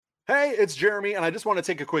Hey, it's Jeremy, and I just want to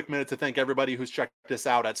take a quick minute to thank everybody who's checked us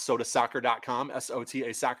out at sotasoccer.com,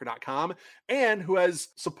 SOTA and who has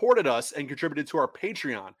supported us and contributed to our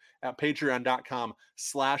Patreon at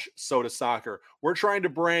patreon.com/sotasoccer. We're trying to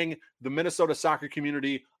bring the Minnesota soccer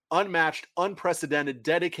community unmatched, unprecedented,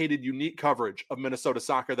 dedicated, unique coverage of Minnesota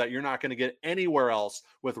soccer that you're not going to get anywhere else,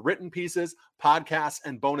 with written pieces, podcasts,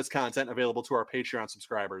 and bonus content available to our Patreon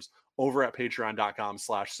subscribers over at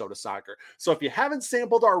patreon.com/sotasoccer. So if you haven't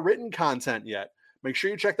sampled our written content yet, make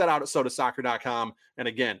sure you check that out at sotasoccer.com. And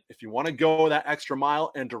again, if you want to go that extra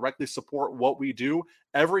mile and directly support what we do,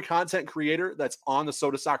 every content creator that's on the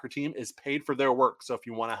Sota Soccer team is paid for their work. So if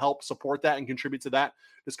you want to help support that and contribute to that,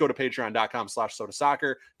 just go to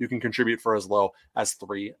patreon.com/sotasoccer. You can contribute for as low as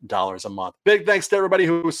 $3 a month. Big thanks to everybody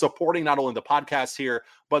who is supporting not only the podcast here,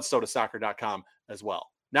 but sotasoccer.com as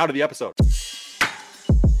well. Now to the episode.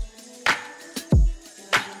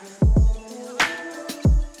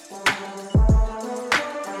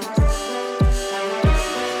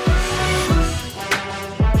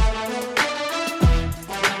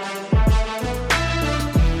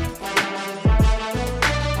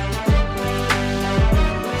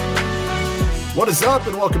 What is up,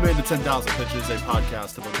 and welcome into 10,000 Pitches, a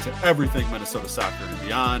podcast devoted to everything Minnesota soccer and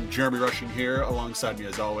beyond. Jeremy Rushing here, alongside me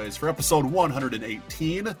as always for episode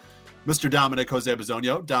 118, Mr. Dominic Jose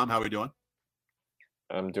Bizonio. Dom, how are we doing?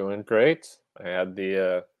 I'm doing great. I had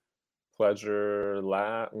the pleasure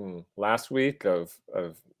last week of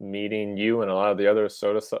meeting you and a lot of the other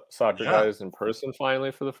Sota soccer guys in person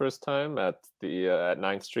finally for the first time at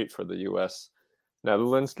 9th Street for the U.S.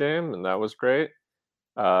 Netherlands game, and that was great.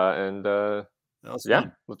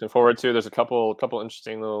 Looking forward to. There's a couple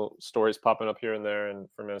interesting little stories popping up here and there, and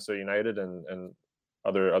for Minnesota United and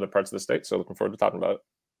other parts of the state. So looking forward to talking about it.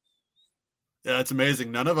 Yeah, it's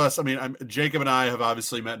amazing. None of us. I mean, Jacob and I have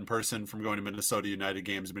obviously met in person from going to Minnesota United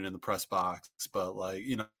games, been in the press box. But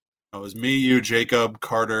it was me, you, Jacob,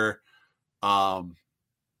 Carter, and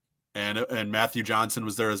Matthew Johnson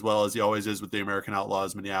was there as well, as he always is with the American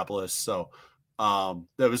Outlaws Minneapolis. So.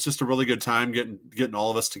 That was just a really good time getting all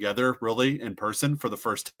of us together really in person for the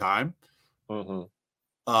first time. Mm-hmm.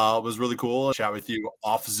 It was really cool. Chat with you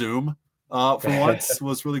off Zoom for once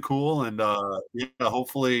was really cool. And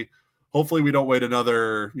hopefully we don't wait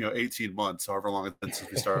another 18 months, however long it's been since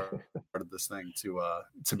we started this thing to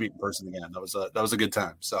meet in person again. That was a good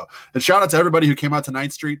time. So, and shout out to everybody who came out to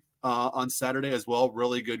 9th Street on Saturday as well.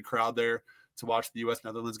 Really good crowd there to watch the U.S.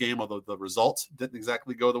 Netherlands game, although the results didn't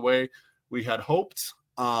exactly go the way we had hoped.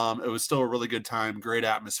 It was still a really good time, great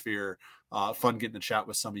atmosphere, fun getting to chat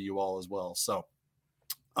with some of you all as well. So,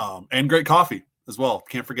 and great coffee as well.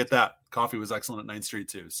 Can't forget that. Coffee was excellent at 9th Street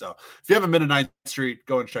too. So if you haven't been to 9th Street,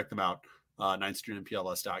 go and check them out.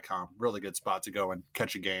 9thstreetmpls.com. Really good spot to go and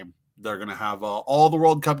catch a game. They're going to have all the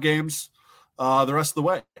World Cup games the rest of the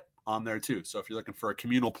way on there too. So if you're looking for a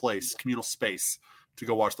communal space to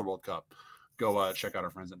go watch the World Cup, go check out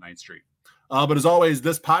our friends at 9th Street. But as always,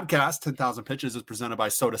 this podcast, 10,000 Pitches, is presented by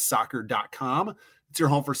sotasoccer.com. It's your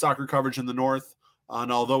home for soccer coverage in the North.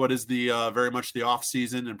 And although it is the very much the off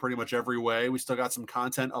season in pretty much every way, we still got some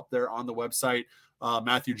content up there on the website.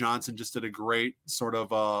 Matthew Johnson just did a great sort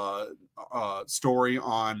of story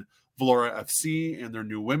on Vlora FC and their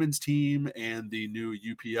new women's team and the new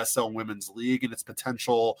UPSL Women's League and its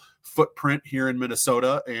potential footprint here in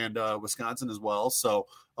Minnesota and Wisconsin as well. So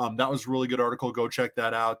that was a really good article. Go check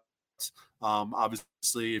that out.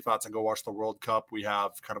 Obviously, if that's to go watch the World Cup, we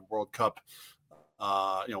have kind of World Cup,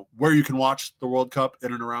 where you can watch the World Cup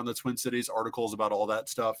in and around the Twin Cities, articles about all that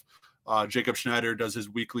stuff. Jacob Schneider does his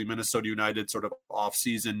weekly Minnesota United sort of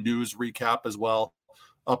off-season news recap as well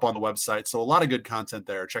up on the website. So a lot of good content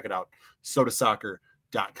there. Check it out,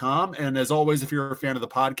 sotasoccer.com. And as always, if you're a fan of the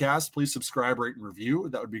podcast, please subscribe, rate, and review.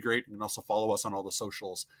 That would be great. And also follow us on all the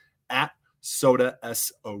socials at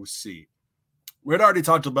SotaSOC. We had already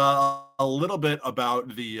talked about a little bit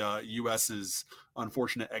about the U.S.'s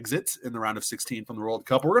unfortunate exit in the round of 16 from the World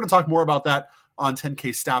Cup. We're going to talk more about that on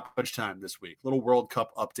 10K Stoppage Time this week. Little World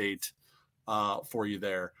Cup update for you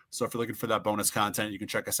there. So if you're looking for that bonus content, you can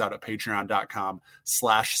check us out at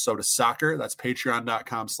patreon.com/sotasoccer. That's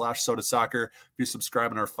patreon.com/sotasoccer. If you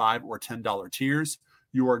subscribe in our $5 or $10 tiers,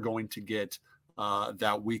 you are going to get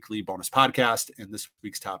that weekly bonus podcast. And this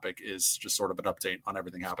week's topic is just sort of an update on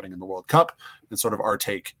everything happening in the World Cup and sort of our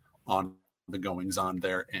take on the goings on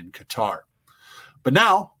there in Qatar. But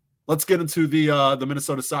now let's get into the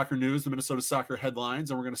Minnesota soccer news, the Minnesota soccer headlines.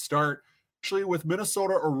 And we're going to start actually with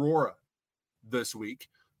Minnesota Aurora this week.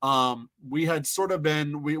 We had sort of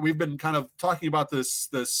been, we've been kind of talking about this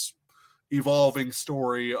evolving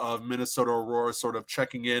story of Minnesota Aurora sort of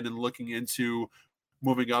checking in and looking into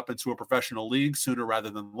moving up into a professional league sooner rather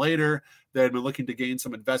than later. They had been looking to gain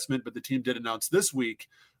some investment, but the team did announce this week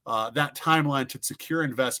that timeline to secure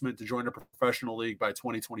investment to join a professional league by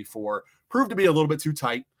 2024 proved to be a little bit too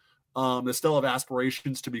tight. They still have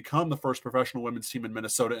aspirations to become the first professional women's team in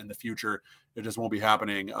Minnesota in the future. It just won't be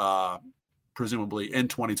happening, presumably in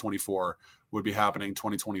 2024, would be happening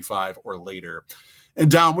 2025 or later. And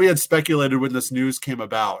Dom, we had speculated when this news came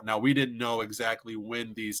about. Now, we didn't know exactly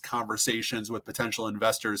when these conversations with potential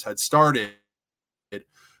investors had started.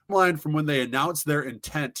 From when they announced their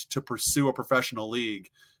intent to pursue a professional league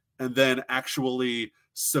and then actually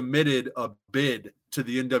submitted a bid to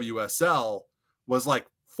the NWSL was like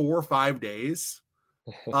 4 or 5 days.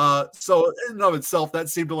 So in and of itself, that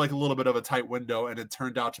seemed like a little bit of a tight window, and it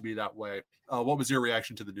turned out to be that way. What was your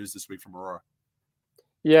reaction to the news this week from Aurora?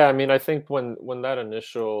 Yeah, I mean, I think when that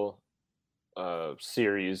initial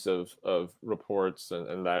series of reports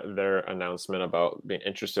and that their announcement about being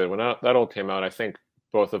interested, when that all came out, I think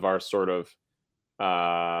both of our sort of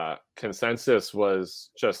consensus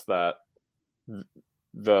was just that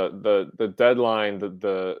the deadline,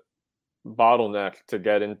 the bottleneck to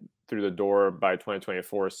get in through the door by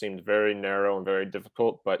 2024 seemed very narrow and very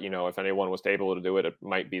difficult. But if anyone was able to do it, it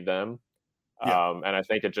might be them. Yeah. And I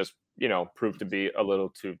think it just proved to be a little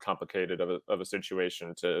too complicated of a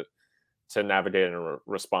situation to navigate in a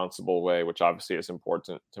responsible way, which obviously is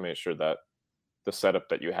important to make sure that the setup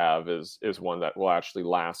that you have is one that will actually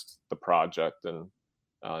last the project and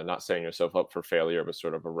not setting yourself up for failure, but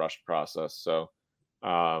sort of a rushed process. So,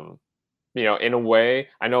 in a way,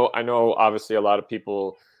 I know obviously a lot of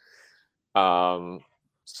people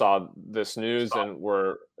saw this news and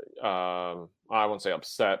were, I won't say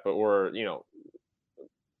upset, but were,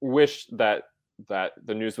 wish that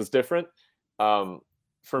the news was different.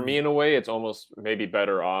 For me, in a way, it's almost maybe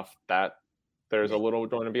better off that there's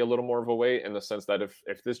going to be a little more of a wait, in the sense that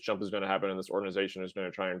if this jump is going to happen and this organization is going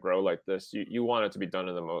to try and grow like this, you want it to be done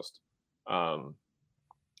in the most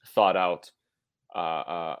thought out,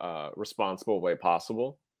 responsible way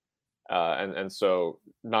possible. And so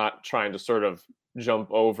not trying to sort of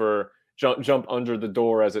jump under the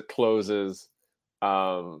door as it closes,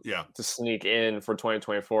 to sneak in for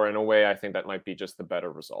 2024. In a way, I think that might be just the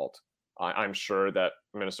better result. I'm sure that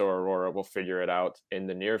Minnesota Aurora will figure it out in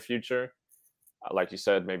the near future. Like you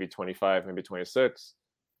said, maybe 25, maybe 26.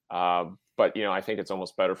 But, I think it's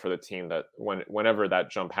almost better for the team that whenever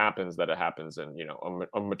that jump happens, that it happens in,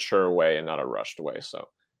 a mature way and not a rushed way. So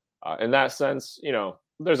in that sense,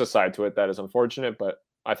 there's a side to it that is unfortunate, but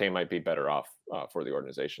I think it might be better off for the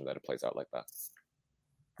organization that it plays out like that.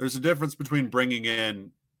 There's a difference between bringing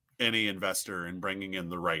in any investor and bringing in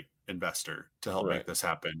the right investor to help make this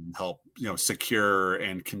happen, help secure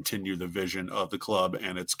and continue the vision of the club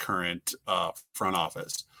and its current front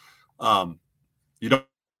office. You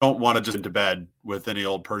don't want to just into bed with any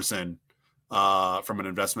old person from an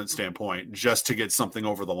investment standpoint just to get something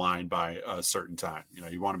over the line by a certain time.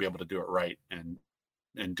 You want to be able to do it right and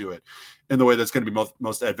do it in the way that's going to be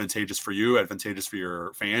most advantageous for you, advantageous for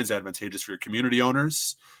your fans, advantageous for your community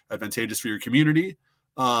owners, advantageous for your community.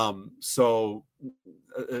 So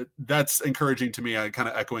that's encouraging to me. I kind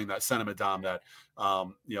of echoing that sentiment, Dom, that,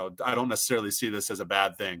 I don't necessarily see this as a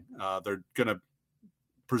bad thing. They're going to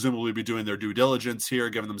presumably be doing their due diligence here,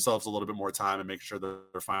 giving themselves a little bit more time and making sure that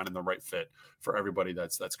they're finding the right fit for everybody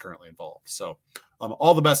that's currently involved. So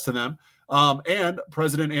all the best to them. And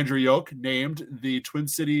President Andrew Yoke named the Twin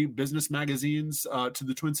City Business Magazines to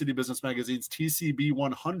the Twin City Business Magazine's TCB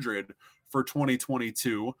 100 for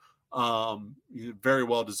 2022. Very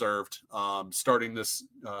well deserved. Starting this,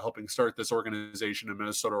 helping start this organization in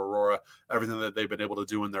Minnesota Aurora. Everything that they've been able to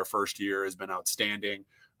do in their first year has been outstanding.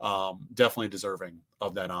 Definitely deserving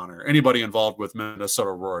of that honor. Anybody involved with Minnesota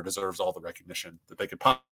Aurora deserves all the recognition that they could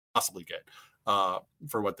possibly get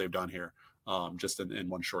for what they've done here, just in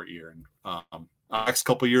one short year. And next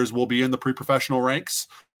couple of years, we'll be in the pre-professional ranks,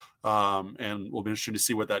 and we'll be interested to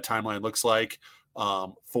see what that timeline looks like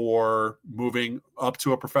for moving up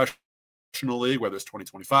to a professional league, whether it's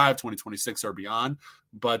 2025, 2026 or beyond.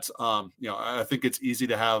 But, I think it's easy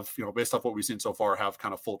to have, based off what we've seen so far, have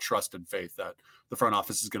kind of full trust and faith that the front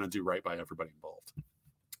office is going to do right by everybody involved.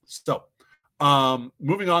 So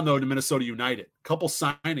moving on, though, to Minnesota United, couple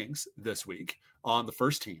signings this week on the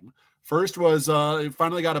first team. First was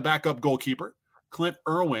finally got a backup goalkeeper, Clint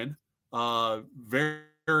Irwin,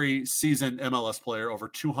 very seasoned MLS player, over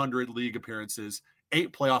 200 league appearances,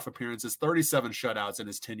 8 playoff appearances, 37 shutouts in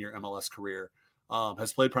his 10-year MLS career.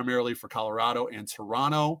 Has played primarily for Colorado and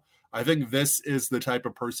Toronto. I think this is the type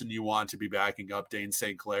of person you want to be backing up Dayne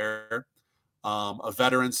St. Clair. a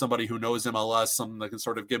veteran, somebody who knows MLS, something that can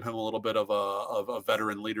sort of give him a little bit of a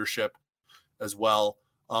veteran leadership as well.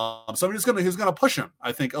 Somebody who's gonna push him,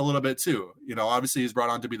 I think, a little bit too. Obviously he's brought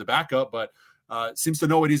on to be the backup, but seems to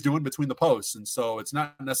know what he's doing between the posts, and so it's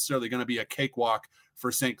not necessarily going to be a cakewalk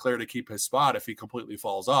for St. Clair to keep his spot if he completely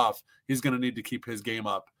falls off. He's going to need to keep his game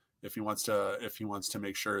up if he wants to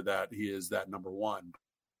make sure that he is that number one.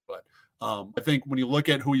 But I think when you look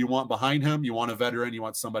at who you want behind him, you want a veteran, you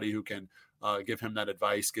want somebody who can give him that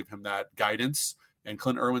advice, give him that guidance, and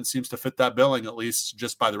Clint Irwin seems to fit that billing, at least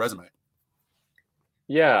just by the resume.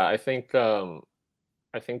 Yeah, I think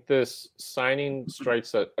this signing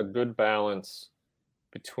strikes a good balance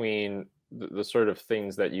between the sort of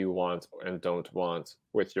things that you want and don't want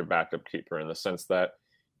with your backup keeper, in the sense that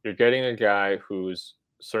you're getting a guy who's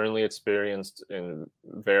certainly experienced in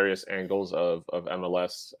various angles of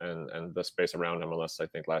MLS and the space around MLS. I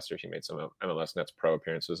think last year he made some MLS Nets Pro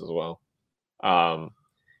appearances as well.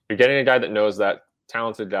 You're getting a guy that knows that,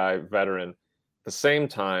 talented guy, veteran. At the same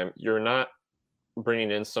time, you're not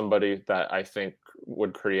bringing in somebody that I think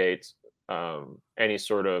would create any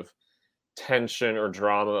sort of tension or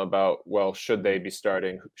drama about, well, should they be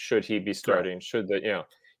starting? Should he be starting? Correct. Should they,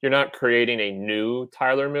 you're not creating a new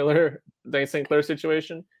Tyler Miller, Dane St. Clair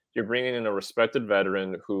situation. You're bringing in a respected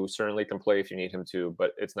veteran who certainly can play if you need him to,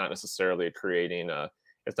 but it's not necessarily creating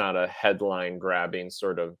it's not a headline grabbing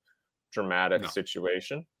sort of dramatic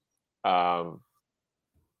situation. I'm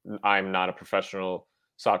not a professional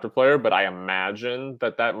soccer player, but I imagine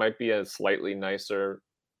that might be a slightly nicer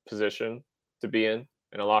position to be in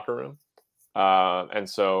a locker room. And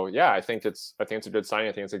so, yeah, I think it's a good sign.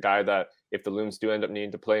 I think it's a guy that if the Loons do end up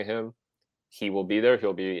needing to play him, he will be there.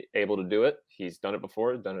 He'll be able to do it. He's done it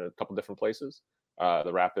before, done it a couple different places,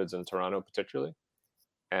 the Rapids and Toronto particularly.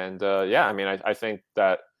 And I think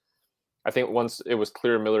once it was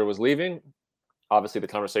clear Miller was leaving, obviously the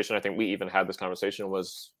conversation, I think we even had this conversation,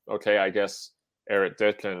 was, okay, I guess Eric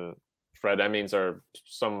Dick and Fred Emmings are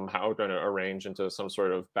somehow going to arrange into some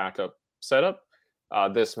sort of backup setup.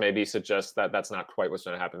 This maybe suggests that that's not quite what's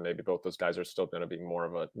going to happen. Maybe both those guys are still going to be more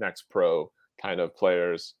of a next pro kind of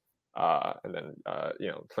players. And then,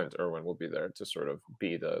 Clint Irwin will be there to sort of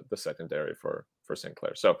be the secondary for St.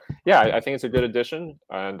 Clair. So, yeah, I think it's a good addition,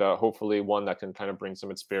 and hopefully one that can kind of bring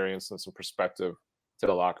some experience and some perspective to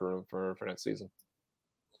the locker room for next season.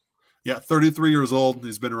 Yeah, 33 years old.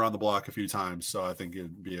 He's been around the block a few times, so I think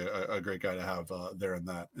it'd be a great guy to have there in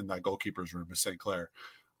that goalkeeper's room at St. Clair.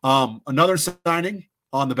 Another signing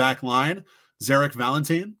on the back line, Zarek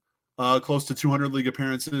Valentin, close to 200 league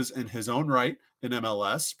appearances in his own right in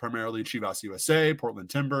MLS, primarily Chivas USA, Portland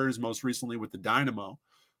Timbers, most recently with the Dynamo.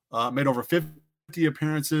 Made over 50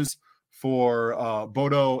 appearances for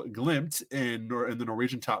Bodo Glimt in the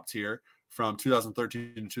Norwegian top tier from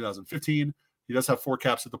 2013 to 2015. He does have 4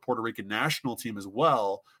 caps with the Puerto Rican national team as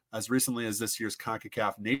well, as recently as this year's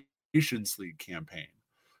CONCACAF Nations League campaign.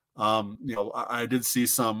 I did see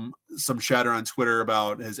some chatter on Twitter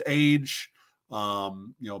about his age,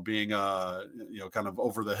 being kind of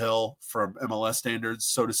over the hill from MLS standards,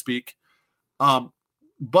 so to speak.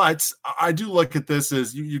 But I do look at this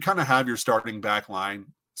as you kind of have your starting back line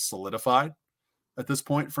solidified at this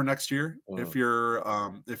point for next year. If you're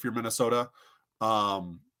Minnesota,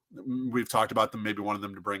 we've talked about them maybe wanting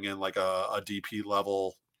them to bring in like a DP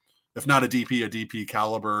level, if not a DP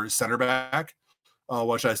caliber center back,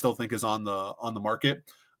 which I still think is on the market.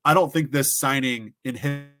 I don't think this signing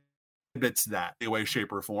inhibits that in any way,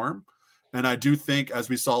 shape, or form. And I do think, as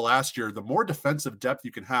we saw last year, the more defensive depth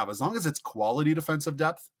you can have, as long as it's quality defensive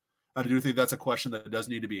depth, I do think that's a question that does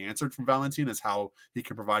need to be answered from Valentin, is how he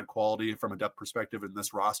can provide quality from a depth perspective in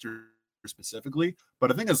this roster specifically. But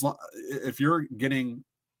I think if you're getting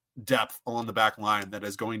depth along the back line that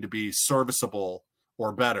is going to be serviceable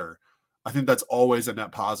or better, I think that's always a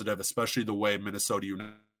net positive, especially the way Minnesota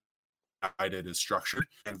United is structured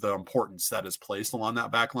and the importance that is placed along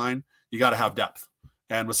that back line. You got to have depth.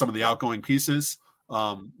 And with some of the outgoing pieces,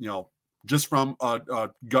 just from a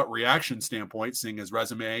gut reaction standpoint, seeing his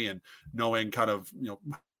resume and knowing kind of,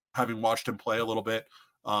 having watched him play a little bit,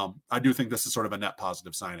 I do think this is sort of a net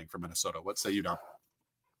positive signing for Minnesota. What say you, Dom?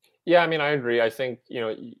 Yeah, I mean, I agree. I think,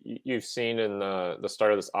 you've seen in the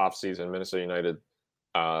start of this offseason, Minnesota United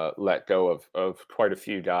let go of quite a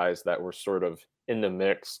few guys that were sort of in the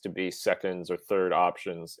mix to be seconds or third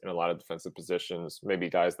options in a lot of defensive positions, maybe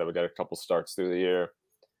guys that would get a couple starts through the year.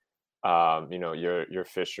 Your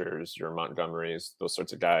Fishers, your Montgomerys, those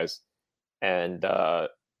sorts of guys. And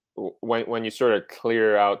when you sort of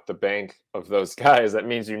clear out the bank of those guys, that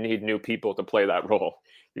means you need new people to play that role.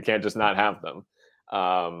 You can't just not have them.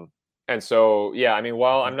 And so, yeah, I mean,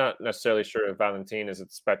 while I'm not necessarily sure if Valentin is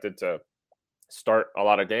expected to start a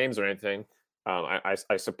lot of games or anything, I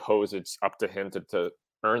suppose it's up to him to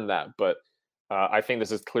earn that. But I think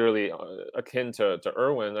this is clearly akin to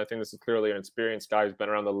Irwin. I think this is clearly an experienced guy who's been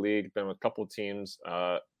around the league, been with a couple of teams,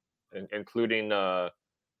 including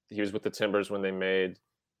he was with the Timbers when they made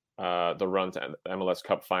the run to MLS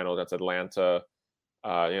Cup final against Atlanta.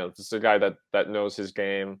 This is a guy that knows his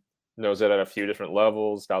game, knows it at a few different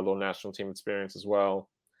levels, got a little national team experience as well.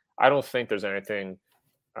 I don't think there's anything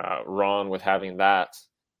wrong with having that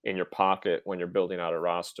in your pocket when you're building out a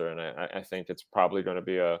roster, and I think it's probably going to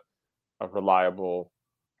be a reliable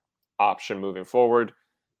option moving forward.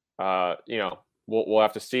 We'll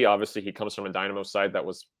have to see. Obviously, he comes from a Dynamo side that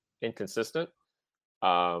was inconsistent.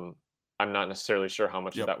 I'm not necessarily sure how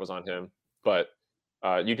much of that was on him, but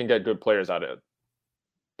you can get good players out of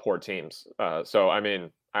poor teams. So I mean,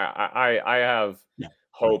 I have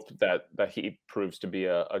hope that he proves to be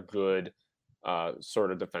a good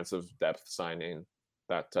sort of defensive depth signing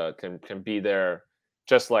that can be there,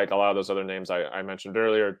 just like a lot of those other names I mentioned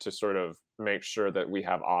earlier, to sort of make sure that we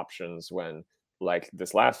have options when, like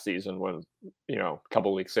this last season, when a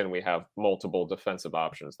couple weeks in we have multiple defensive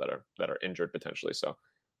options that are injured potentially. So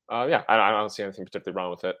I don't see anything particularly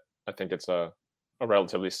wrong with it. I think it's a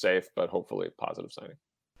relatively safe but hopefully positive signing.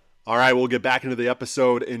 All right, we'll get back into the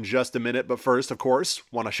episode in just a minute. But first, of course,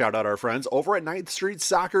 want to shout out our friends over at 9th Street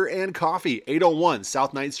Soccer and Coffee. 801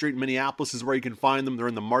 South 9th Street in Minneapolis is where you can find them. They're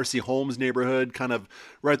in the Marcy Holmes neighborhood, kind of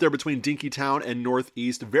right there between Dinkytown and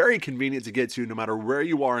Northeast. Very convenient to get to no matter where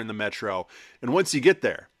you are in the metro. And once you get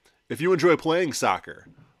there, if you enjoy playing soccer,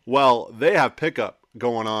 well, they have pickup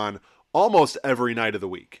going on almost every night of the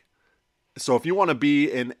week. So if you want to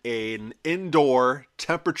be in an indoor,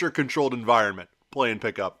 temperature-controlled environment, playing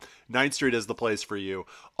pickup, 9th Street is the place for you.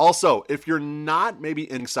 Also, if you're not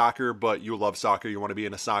maybe in soccer, but you love soccer, you want to be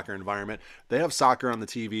in a soccer environment, they have soccer on the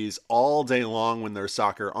TVs all day long when there's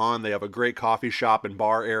soccer on. They have a great coffee shop and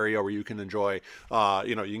bar area where you can enjoy, you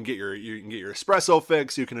can get your espresso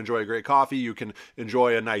fix, you can enjoy a great coffee, you can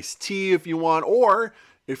enjoy a nice tea if you want, or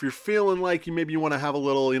if you're feeling like you want to have a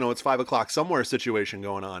little, it's 5 o'clock somewhere situation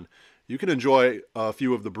going on, you can enjoy a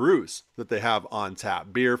few of the brews that they have on tap.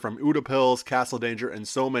 Beer from Uda Pills, Castle Danger, and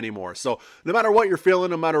so many more. So no matter what you're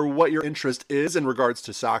feeling, no matter what your interest is in regards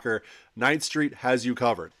to soccer, 9th Street has you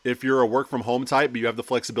covered. If you're a work from home type, but you have the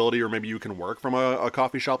flexibility, or maybe you can work from a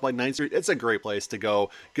coffee shop like 9th Street, it's a great place to go,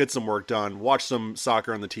 get some work done, watch some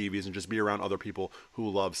soccer on the TVs, and just be around other people who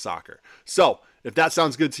love soccer. So if that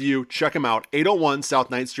sounds good to you, check them out. 801 South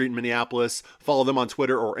 9th Street in Minneapolis. Follow them on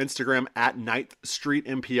Twitter or Instagram at 9th Street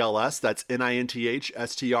MPLS. That's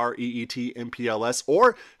NINTHSTREET MPLS.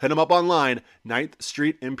 Or hit them up online,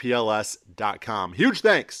 9thstreetmpls.com. Huge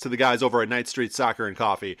thanks to the guys over at 9th Street Soccer and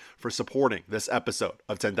Coffee for supporting this episode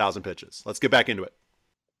of 10,000 Pitches. Let's get back into it.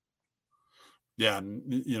 Yeah,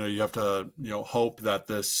 and you have to hope that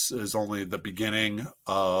this is only the beginning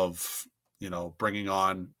of bringing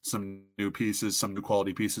on some new pieces, some new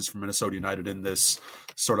quality pieces from Minnesota United in this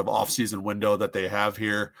sort of off-season window that they have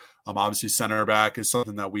here. Obviously, center back is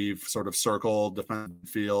something that we've sort of circled, defensive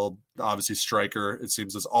field. Obviously, striker, it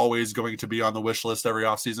seems, is always going to be on the wish list every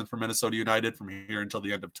offseason for Minnesota United from here until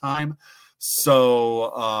the end of time.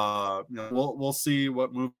 So, we'll see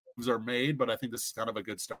what moves are made, but I think this is kind of a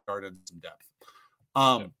good start and some depth.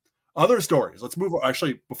 Other stories. Let's move.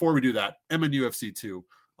 Actually, before we do that, MNUFC 2.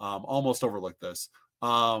 Almost overlooked this.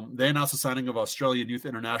 They announced the signing of Australian youth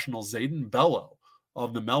international Zayden Bello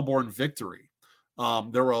of the Melbourne Victory.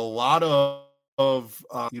 There were a lot of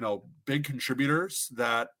big contributors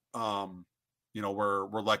that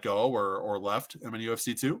were let go or left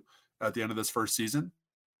MNUFC 2 at the end of this first season.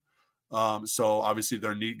 So obviously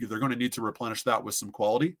they're going to need to replenish that with some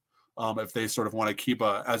quality. If they sort of want to keep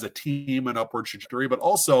as a team an upward trajectory, but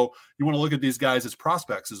also you want to look at these guys as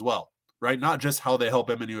prospects as well. Right, not just how they help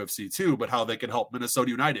MNUFC 2, but how they can help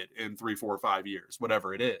Minnesota United in 3, 4, 5 years,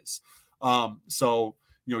 whatever it is. So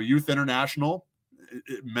youth international,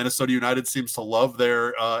 Minnesota United seems to love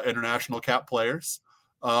their international cap players,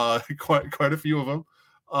 quite a few of them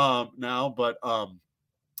now. But from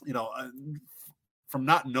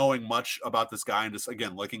not knowing much about this guy and just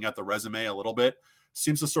again looking at the resume a little bit,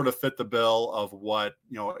 seems to sort of fit the bill of what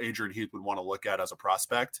Adrian Heath would want to look at as a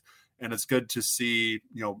prospect. And it's good to see,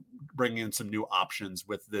 bringing in some new options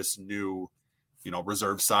with this new,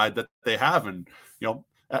 reserve side that they have. And,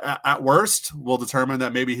 at worst, we'll determine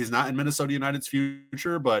that maybe he's not in Minnesota United's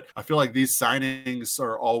future. But I feel like these signings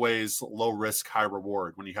are always low risk, high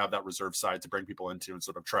reward when you have that reserve side to bring people into and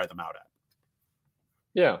sort of try them out at.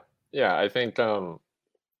 Yeah. I think, two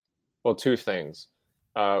things.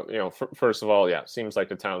 First of all, yeah, seems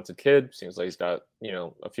like a talented kid. Seems like he's got,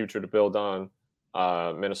 a future to build on.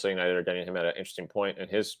 Minnesota United are getting him at an interesting point in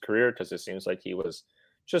his career because it seems like he was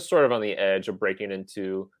just sort of on the edge of breaking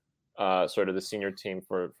into sort of the senior team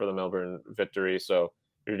for the Melbourne Victory. So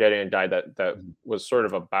you're getting a guy that was sort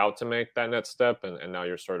of about to make that next step, and now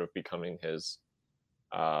you're sort of becoming his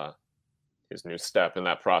new step in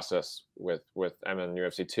that process with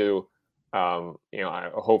MNUFC 2.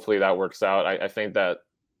 Hopefully that works out. I think that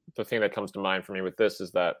the thing that comes to mind for me with this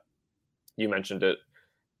is that you mentioned it,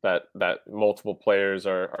 that multiple players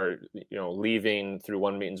are leaving through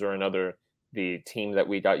one means or another the team that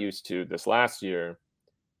we got used to this last year.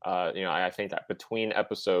 I think that between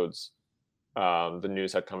episodes, the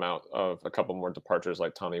news had come out of a couple more departures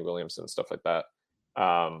like Tommy Williamson, stuff like that.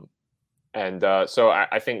 So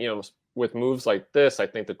I think, with moves like this, I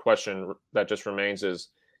think the question that just remains is,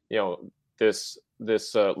 this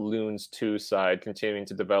Loons 2 side continuing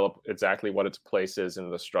to develop exactly what its place is in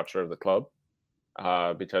the structure of the club.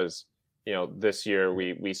 Because, this year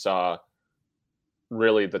we saw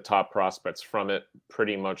really the top prospects from it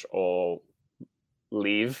pretty much all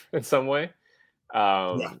leave in some way.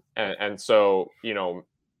 And so,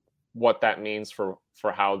 what that means for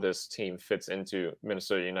how this team fits into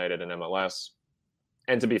Minnesota United and MLS.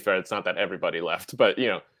 And to be fair, it's not that everybody left, but,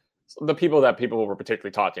 the people that people were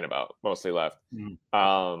particularly talking about mostly left.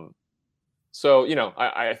 Mm-hmm. So,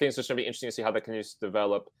 I think it's just going to be interesting to see how that continues to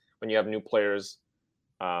develop when you have new players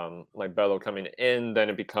like Bello coming in. Then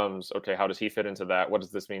it becomes, okay, how does he fit into that? What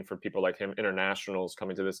does this mean for people like him, internationals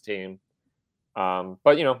coming to this team?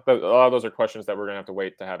 But a lot of those are questions that we're going to have to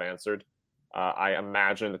wait to have answered. I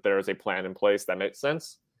imagine that there is a plan in place that makes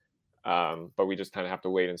sense. But we just kind of have to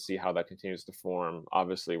wait and see how that continues to form,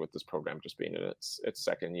 obviously, with this program just being in its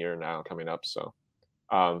second year now coming up. So,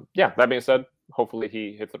 that being said, hopefully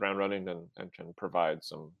he hits the ground running and can provide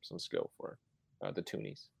some skill for the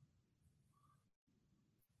Toonies.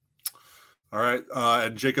 All right.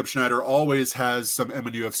 And Jacob Schneider always has some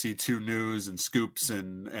MNUFC 2 news and scoops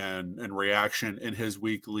and reaction in his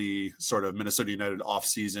weekly sort of Minnesota United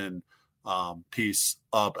offseason piece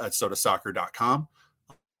up at sodasoccer.com.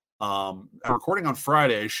 Recording on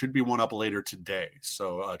Friday, should be one up later today.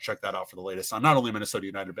 So check that out for the latest on not only Minnesota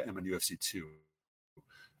United, but MNUFC 2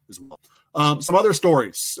 as well. Some other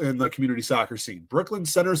stories in the community soccer scene. Brooklyn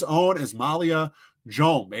Center's own Ismaila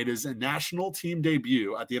Jom made his national team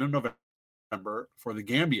debut at the end of November for the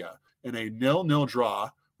Gambia in a 0-0 draw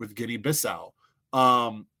with Guinea-Bissau.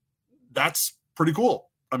 That's pretty cool.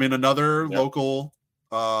 I mean, another local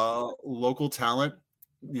talent,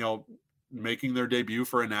 making their debut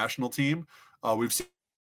for a national team. We've seen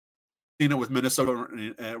it with Minnesota,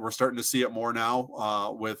 and we're starting to see it more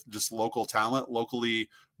now with just local talent, locally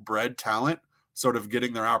bred talent, sort of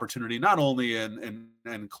getting their opportunity, not only in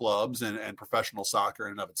clubs and professional soccer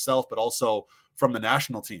in and of itself, but also from the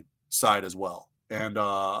national team side as well. And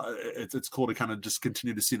it's cool to kind of just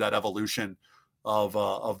continue to see that evolution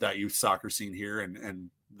of that youth soccer scene here and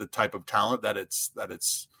the type of talent that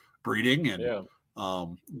it's breeding and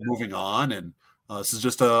moving on. And this is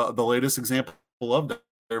just the latest example of that.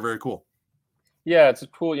 They're very cool. Yeah, it's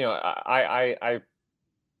cool. I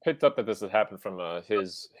picked up that this had happened from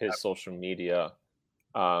his social media.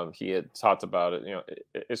 He had talked about it.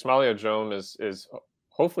 Ismaila Jom is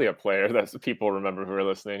hopefully a player that people remember who are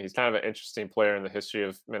listening. He's kind of an interesting player in the history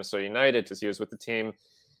of Minnesota United because he was with the team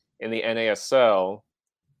in the NASL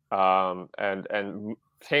and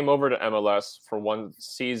came over to MLS for one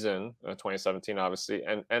season, 2017, obviously,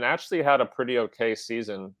 and actually had a pretty okay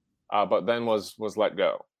season, but then was let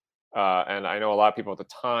go. And I know a lot of people at the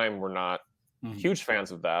time were not huge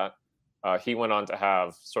fans of that. He went on to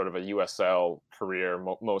have sort of a USL career.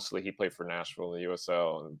 Mostly he played for Nashville in the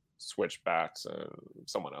USL and switched backs and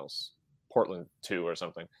someone else, Portland 2 or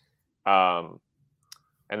something. And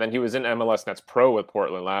then he was in MLS Next Pro with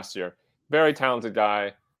Portland last year. Very talented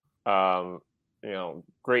guy,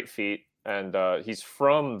 great feet. And he's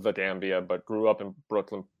from the Gambia, but grew up in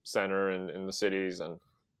Brooklyn Center and in the cities, and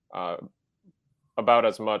about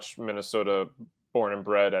as much Minnesota born and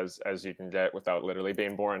bred as you can get without literally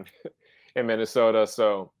being born in Minnesota.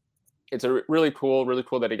 So it's really cool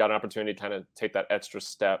that he got an opportunity to kind of take that extra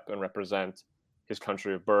step and represent his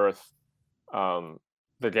country of birth.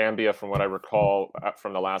 The Gambia, from what I recall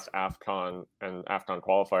from the last AFCON and AFCON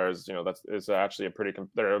qualifiers, is actually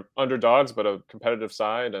they're underdogs, but a competitive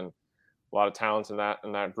side and a lot of talent in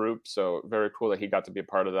that group. So very cool that he got to be a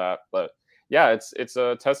part of that. But yeah, it's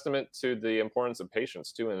a testament to the importance of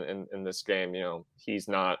patience too in this game. He's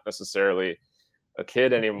not necessarily a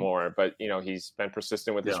kid anymore, but he's been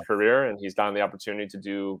persistent with his career, and he's gotten the opportunity to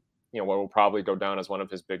do what will probably go down as one of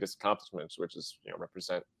his biggest accomplishments, which is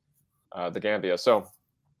represent the Gambia. So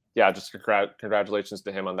yeah, just congratulations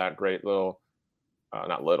to him on that great little,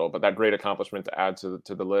 not little, but that great accomplishment to add to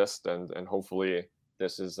the list, and hopefully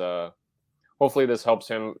this is hopefully this helps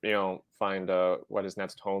him find what his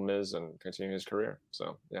next home is and continue his career.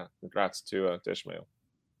 So yeah, congrats to Ishmael.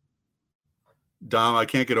 Dom, I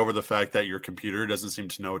can't get over the fact that your computer doesn't seem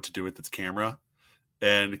to know what to do with its camera,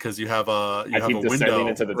 and because you have a window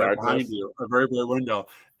into the darkness behind you, a very bright window,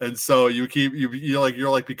 and so you're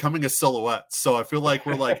like becoming a silhouette. So I feel like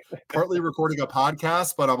we're like partly recording a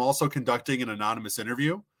podcast, but I'm also conducting an anonymous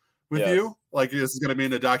interview with you. Like this is going to be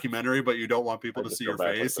in a documentary, but you don't want people to see your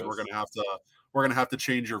face, and we're going to have to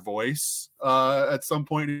change your voice at some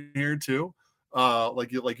point here too.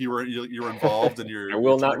 Like you were involved in your. I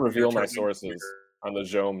will not reveal my sources on the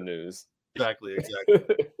Jome news. Exactly.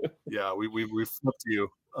 Yeah, we flipped you.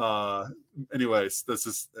 Anyways,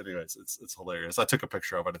 it's hilarious. I took a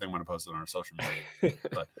picture of it. I think I'm gonna post it on our social media.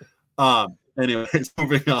 But anyways,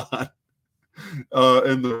 moving on.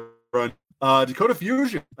 In the run, Dakota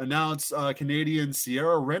Fusion announced Canadian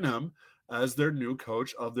Sierra Renham as their new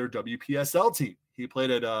coach of their WPSL team. She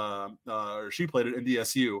played at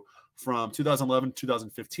NDSU from 2011 to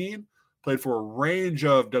 2015, played for a range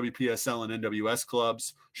of WPSL and NWS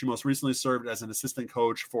clubs. She most recently served as an assistant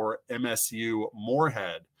coach for MSU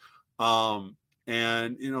Moorhead. And,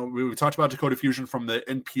 we talked about Dakota Fusion from the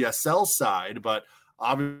NPSL side, but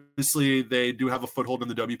obviously they do have a foothold in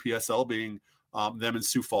the WPSL, being them and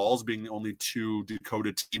Sioux Falls being the only two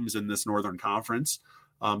Dakota teams in this Northern Conference.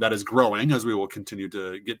 That is growing, as we will continue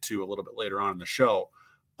to get to a little bit later on in the show.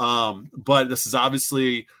 But this is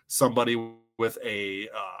obviously somebody with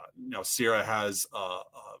Sierra has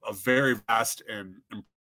a very vast and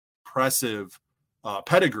impressive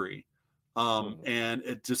pedigree. And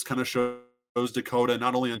it just kind of shows Dakota,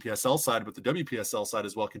 not only on the PSL side, but the WPSL side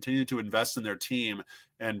as well, continue to invest in their team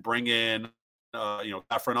and bring in,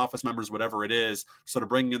 front office members, whatever it is, sort of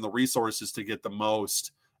bringing in the resources to get the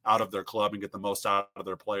most out of their club and get the most out of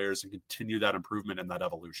their players and continue that improvement and that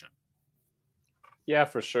evolution. Yeah,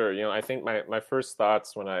 for sure. I think my first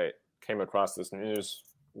thoughts when I came across this news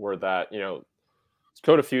were that,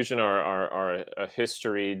 Dakota Fusion are a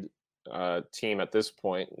historied team at this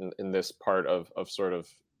point in this part of sort of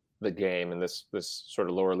the game and this sort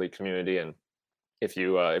of lower league community. And if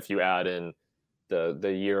you add in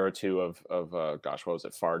the year or two of what was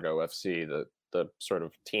it, Fargo FC, the sort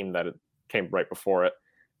of team that it came right before it.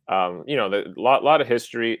 The lot of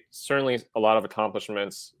history, certainly a lot of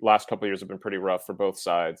accomplishments. Last couple of years have been pretty rough for both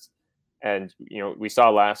sides. And, we saw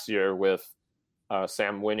last year with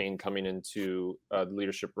Sam Winning coming into the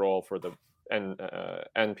leadership role for the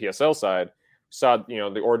NPSL side, saw,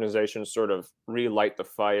 the organization sort of relight the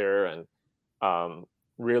fire and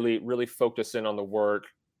really focus in on the work,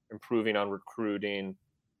 improving on recruiting,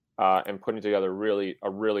 and putting together a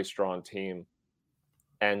really strong team.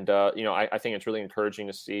 And, I think it's really encouraging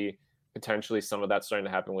to see potentially some of that starting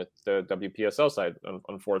to happen with the WPSL side.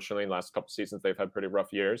 Unfortunately, in the last couple of seasons, they've had pretty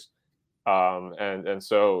rough years. And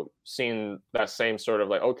so seeing that same sort of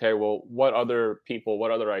like, okay, well, what other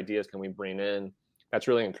ideas can we bring in? That's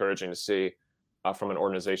really encouraging to see from an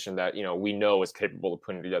organization that, we know is capable of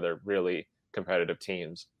putting together really competitive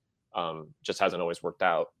teams. Just hasn't always worked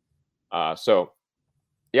out. So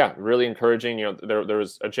yeah, really encouraging. There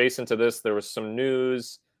was adjacent to this, there was some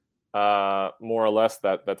news, more or less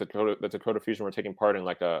that Dakota Fusion were taking part in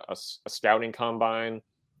like a scouting combine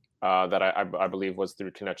that I believe was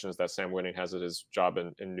through connections that Sam Winning has at his job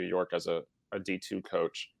in New York as a D2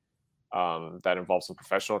 coach. That involves some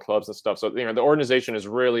professional clubs and stuff. So the organization is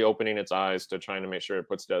really opening its eyes to trying to make sure it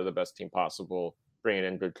puts together the best team possible, bringing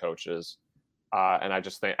in good coaches. And I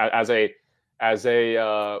just think as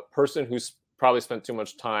a person who's probably spent too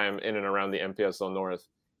much time in and around the NPSL North,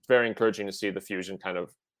 it's very encouraging to see the Fusion kind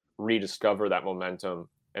of rediscover that momentum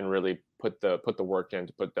and really put the work in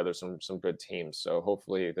to put together some good teams. So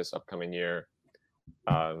hopefully this upcoming year,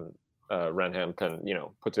 Renham can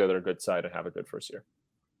put together a good side and have a good first year.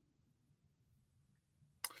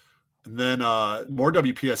 And then more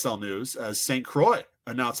WPSL news as St. Croix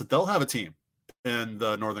announced that they'll have a team in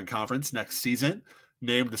the Northern Conference next season,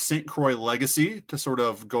 named the St. Croix Legacy to sort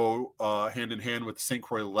of go hand in hand with the St.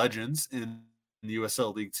 Croix Legends in the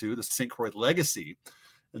USL League 2, the St. Croix Legacy.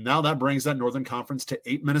 And now that brings that Northern Conference to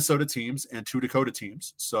 8 Minnesota teams and 2 Dakota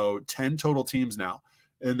teams. So 10 total teams now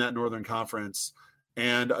in that Northern Conference.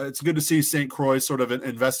 And it's good to see St. Croix sort of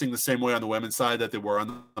investing the same way on the women's side that they were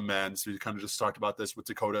on the men's. We kind of just talked about this with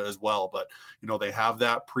Dakota as well. But, they have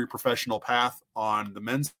that pre-professional path on the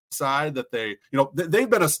men's side that they've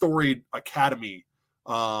been a storied academy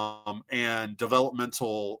and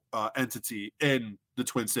developmental entity in the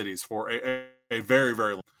Twin Cities for a very,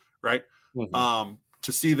 very long, right? Mm-hmm.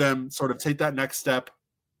 To see them sort of take that next step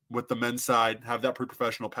with the men's side, have that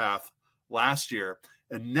pre-professional path last year,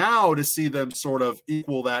 and now to see them sort of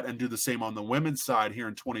equal that and do the same on the women's side here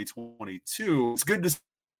in 2022, it's good to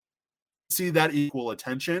see that equal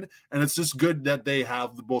attention, and it's just good that they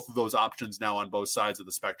have both of those options now on both sides of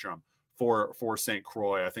the spectrum for St.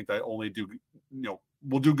 Croix. I think that only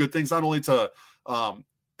will do good things, not only to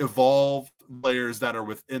evolve players that are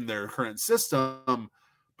within their current system,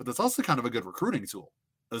 but that's also kind of a good recruiting tool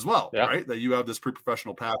as well, right? That you have this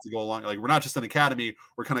pre-professional path to go along. Like, we're not just an academy,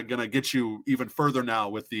 we're kind of going to get you even further now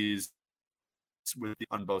with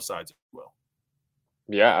on both sides as well.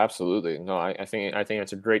 Yeah, absolutely. No, I think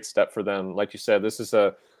it's a great step for them. Like you said, this is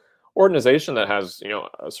a organization that has,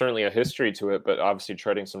 certainly a history to it, but obviously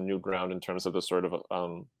treading some new ground in terms of the sort of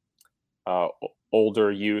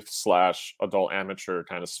older youth / adult amateur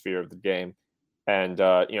kind of sphere of the game. And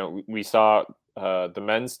we saw the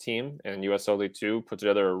men's team and USL League 2 put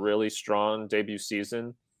together a really strong debut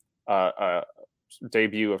season.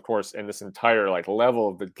 Debut, of course, in this entire level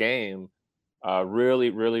of the game. Really,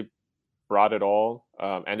 really brought it all.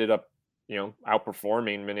 Ended up,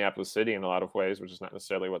 outperforming Minneapolis City in a lot of ways, which is not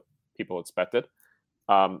necessarily what people expected.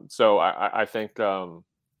 So I think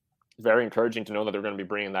very encouraging to know that they're going to be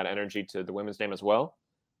bringing that energy to the women's game as well.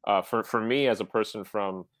 For me, as a person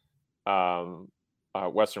from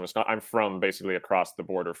Western Wisconsin, I'm from basically across the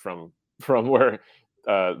border from where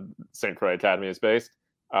St. Croix Academy is based.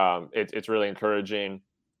 It's really encouraging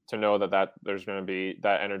to know that there's going to be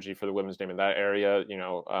that energy for the women's game in that area.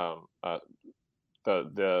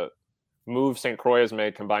 The move St. Croix has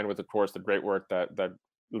made, combined with, of course, the great work that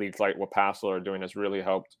leagues like Wapassel are doing, has really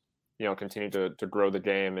helped continue to grow the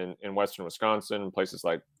game in Western Wisconsin, places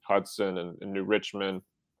like Hudson and New Richmond,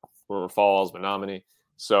 River Falls, Menominee.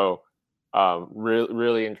 So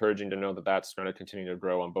really encouraging to know that that's going to continue to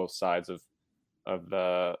grow on both sides of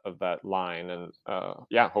that line. And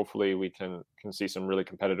hopefully we can see some really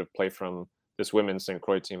competitive play from this women's St.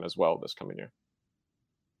 Croix team as well this coming year.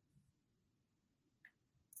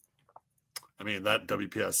 I mean, that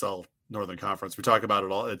WPSL Northern Conference, we talk about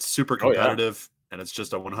it all. It's super competitive, and it's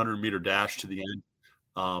just a 100-meter dash to the end.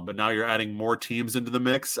 But now you're adding more teams into the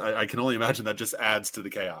mix. I can only imagine that just adds to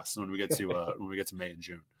the chaos when we get to May and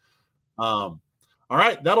June. All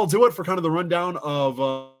right, that'll do it for kind of the rundown of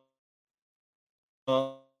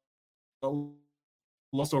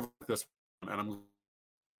lost over this one.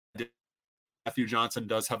 And Matthew Johnson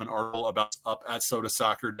does have an article about up at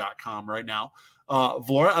sodasoccer.com right now.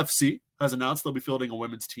 Vlora FC has announced they'll be fielding a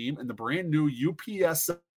women's team in the brand new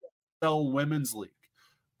UPSL Women's League.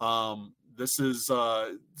 This is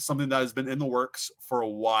something that has been in the works for a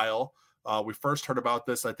while. We first heard about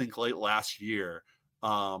this, I think, late last year,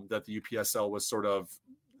 that the UPSL was sort of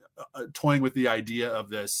toying with the idea of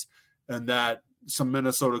this, and that some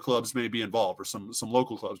Minnesota clubs may be involved, or some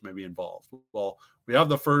local clubs may be involved. Well, we have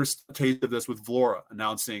the first taste of this with Vlora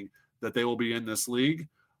announcing that they will be in this league.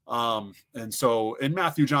 And so in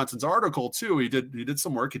Matthew Johnson's article too, he did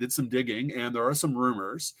some work, he did some digging, and there are some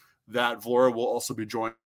rumors that Vlora will also be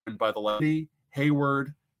joined by the Lady,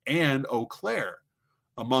 Hayward, and Eau Claire,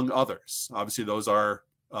 among others. Obviously, those are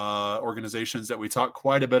organizations that we talk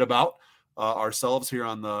quite a bit about ourselves here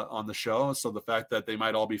on the show. So the fact that they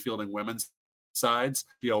might all be fielding women's sides,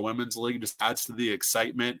 women's league, just adds to the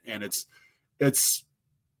excitement. And it's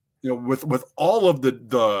with all of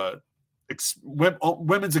the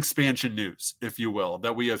women's expansion news, if you will,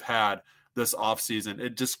 that we have had this offseason,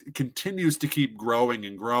 it just continues to keep growing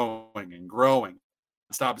and growing and growing.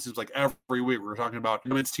 Stop. It seems like every week we're talking about a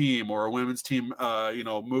women's team or a women's team,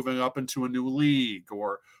 moving up into a new league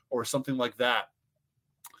or something like that.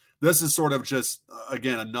 This is sort of just,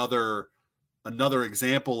 again, another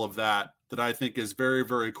example of that I think is very,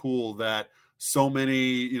 very cool, that so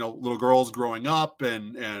many, little girls growing up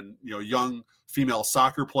and young female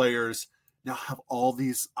soccer players now have all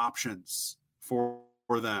these options for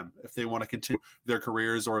them if they want to continue their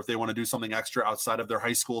careers, or if they want to do something extra outside of their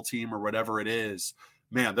high school team or whatever it is.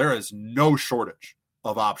 Man, there is no shortage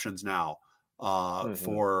of options now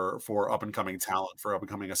for up and coming talent, for up and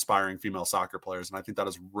coming aspiring female soccer players. And I think that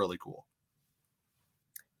is really cool.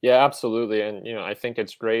 Yeah, absolutely. And, I think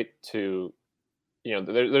it's great to,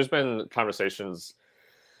 there's been conversations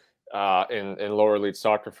in lower league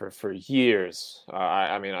soccer for years.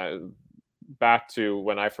 I back to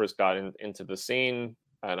when I first got into the scene,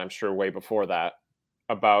 and I'm sure way before that,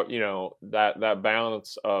 about, that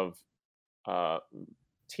balance of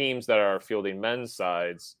teams that are fielding men's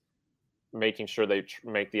sides making sure they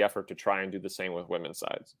make the effort to try and do the same with women's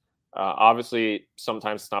sides. Obviously,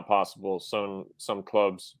 sometimes it's not possible. Some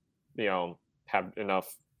clubs, have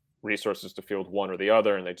enough resources to field one or the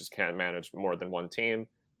other, and they just can't manage more than one team.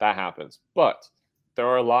 That happens. But there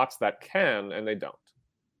are lots that can, and they don't.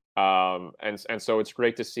 And so it's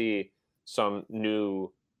great to see some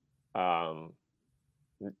new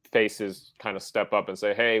faces kind of step up and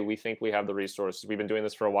say, hey, we think we have the resources. We've been doing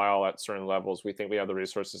this for a while at certain levels. We think we have the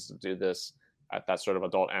resources to do this at that sort of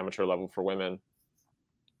adult amateur level for women.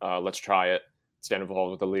 Let's try it. Stand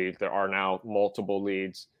involved with the league. There are now multiple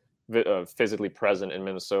leagues physically present in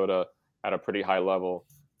Minnesota at a pretty high level.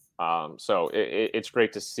 So it's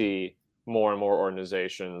great to see more and more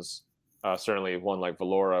organizations, certainly one like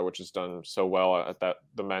Valora, which has done so well at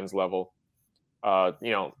the men's level,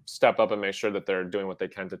 step up and make sure that they're doing what they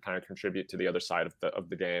can to kind of contribute to the other side of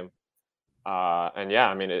the game. And yeah,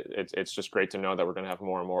 I mean, it's just great to know that we're going to have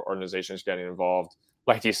more and more organizations getting involved.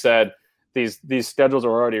 Like you said, these schedules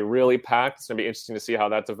are already really packed. It's going to be interesting to see how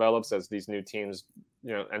that develops as these new teams,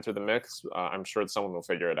 enter the mix. I'm sure someone will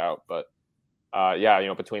figure it out. But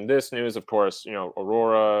between this news, of course,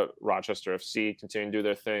 Aurora, Rochester FC continue to do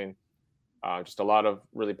their thing. Just a lot of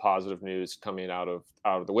really positive news coming out of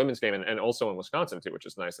the women's game and also in Wisconsin too, which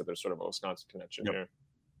is nice that there's sort of a Wisconsin connection here.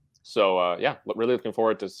 So really looking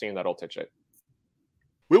forward to seeing that all take shape.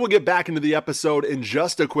 We will get back into the episode in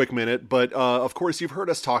just a quick minute, but of course you've heard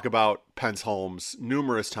us talk about Pence Homes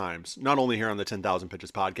numerous times, not only here on the 10,000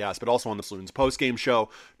 Pitches podcast, but also on the Saloons postgame show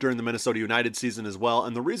during the Minnesota United season as well.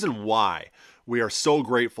 And the reason why we are so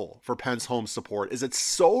grateful for Pence Homes support is it's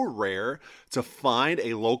so rare to find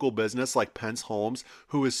a local business like Pence Homes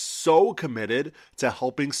who is so committed to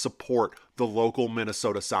helping support the local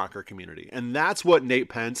Minnesota soccer community. And that's what Nate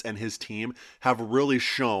Pence and his team have really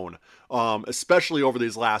shown, especially over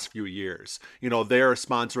these last few years. They're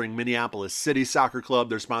sponsoring Minneapolis City Soccer Club.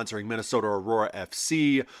 They're sponsoring Minnesota Aurora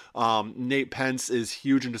FC. Nate Pence is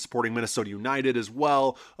huge into supporting Minnesota United as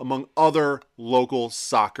well, among other local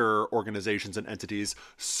soccer organizations and entities,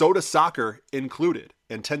 Soda Soccer included,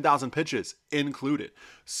 and 10,000 Pitches included.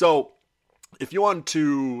 So if you want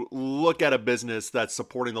to look at a business that's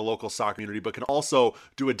supporting the local soccer community, but can also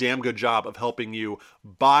do a damn good job of helping you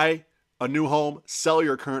buy a new home, sell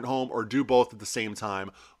your current home, or do both at the same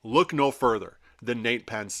time, look no further than Nate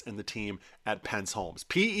Pence and the team at Pence Homes.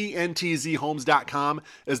 PENTZhomes.com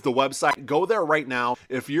is the website. Go there right now.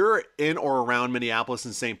 If you're in or around Minneapolis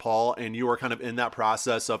and St. Paul and you are kind of in that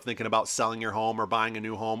process of thinking about selling your home or buying a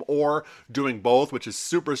new home or doing both, which is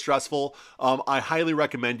super stressful, I highly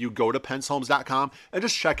recommend you go to PenceHomes.com and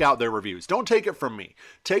just check out their reviews. Don't take it from me.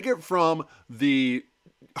 Take it from the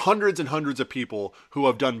hundreds and hundreds of people who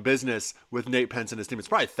have done business with Nate Pence and his team. It's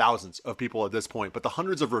probably thousands of people at this point, but the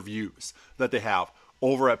hundreds of reviews that they have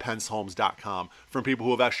over at PenceHomes.com from people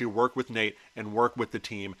who have actually worked with Nate and worked with the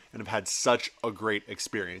team and have had such a great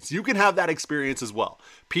experience. You can have that experience as well.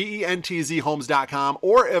 PENTZhomes.com,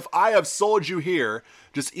 or if I have sold you here,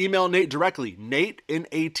 just email Nate directly, Nate,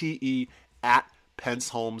 N-A-T-E, at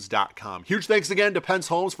PenceHomes.com. Huge thanks again to Pence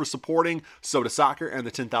Homes for supporting Soda Soccer and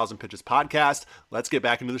the 10,000 Pitches podcast. Let's get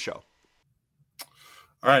back into the show.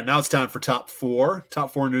 All right, now it's time for top four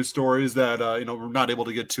news stories that we're not able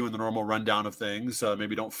to get to in the normal rundown of things.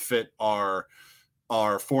 Maybe don't fit our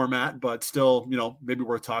format, but still, maybe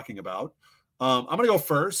worth talking about. I'm going to go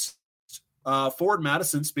first. Forward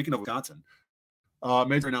Madison, speaking of Wisconsin,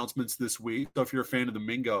 major announcements this week. So if you're a fan of the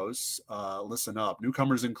Mingos, listen up.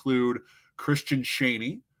 Newcomers include Christian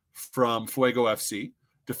Shaney from Fuego FC,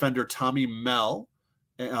 defender Tommy Mell,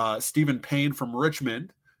 Stephen Payne from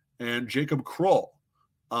Richmond, and Jacob Kroll.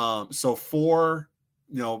 So four,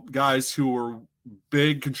 guys who were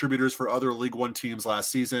big contributors for other League One teams last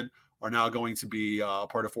season are now going to be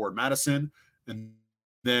part of Forward Madison. And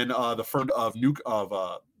then the front of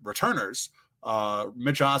returners,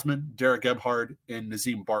 Mitch Osman, Derek Gebhard, and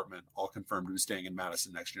Nazim Bartman, all confirmed to be staying in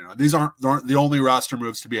Madison next year. Now, these aren't the only roster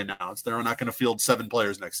moves to be announced. They're not going to field 7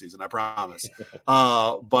 players next season, I promise.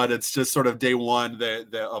 But it's just sort of day one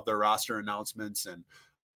of their roster announcements. And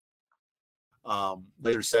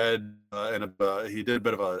later said, he did a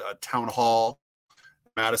bit of a town hall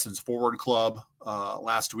at Madison's Forward Club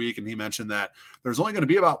last week, and he mentioned that there's only going to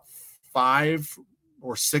be about 5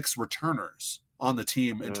 or 6 returners on the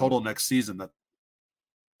team in total next season, that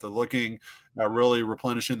they're looking at really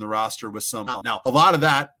replenishing the roster with some. Now, a lot of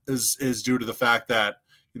that is due to the fact that,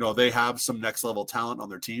 they have some next level talent on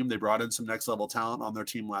their team. They brought in some next level talent on their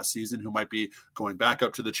team last season who might be going back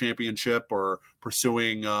up to the championship or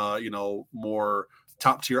pursuing, more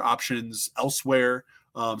top tier options elsewhere.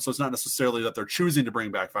 So it's not necessarily that they're choosing to bring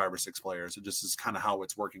back 5 or 6 players. It just is kind of how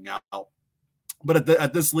it's working out. But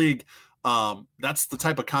at this league, that's the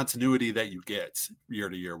type of continuity that you get year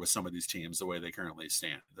to year with some of these teams, the way they currently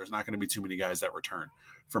stand. There's not going to be too many guys that return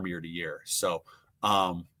from year to year. So,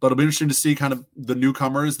 but it'll be interesting to see kind of the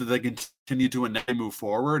newcomers that they continue to move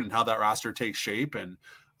forward and how that roster takes shape, and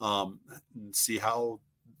see how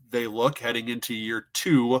they look heading into year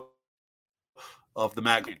 2 of the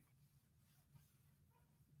magazine.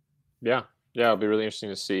 Yeah, it'll be really interesting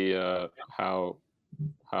to see how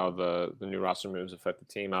the new roster moves affect the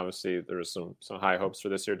team. Obviously, there was some high hopes for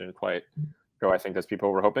this year. Didn't quite go, I think, as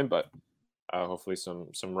people were hoping, but hopefully some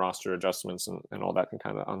roster adjustments and all that can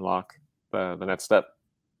kind of unlock the next step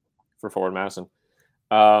for Forward Madison.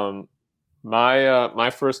 My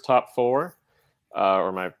first top 4,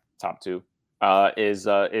 or my top 2, is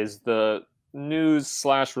the news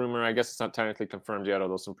 / rumor. I guess it's not technically confirmed yet,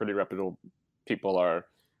 although some pretty reputable people are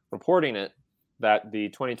reporting it, that the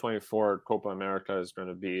 2024 Copa America is going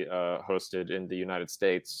to be hosted in the United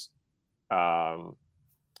States,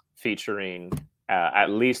 featuring at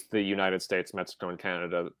least the United States, Mexico, and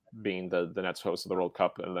Canada being the next host of the World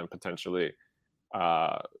Cup, and then potentially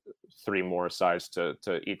 3 more sides to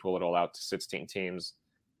equal it all out to 16 teams.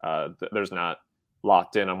 There's not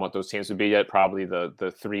locked in on what those teams would be yet. Probably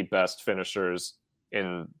the 3 best finishers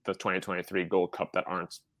in the 2023 Gold Cup that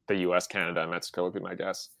aren't the U.S., Canada, and Mexico would be my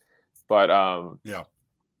guess. But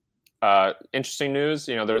interesting news.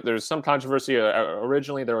 There's some controversy.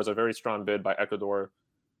 Originally, there was a very strong bid by Ecuador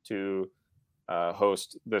to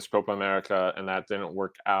host this Copa America, and that didn't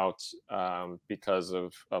work out because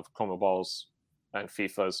of CONMEBOL's and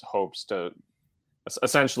FIFA's hopes to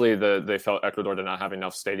essentially they felt Ecuador did not have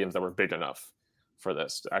enough stadiums that were big enough for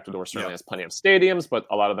this. Ecuador certainly has plenty of stadiums, but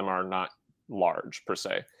a lot of them are not large per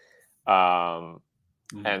se.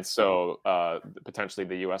 And so potentially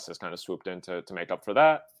the U.S. has kind of swooped in to make up for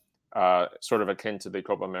that, sort of akin to the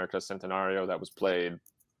Copa America Centenario that was played,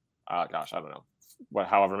 I don't know,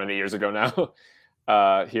 however many years ago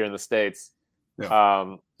now here in the States.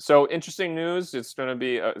 So interesting news. It's going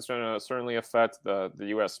to certainly affect the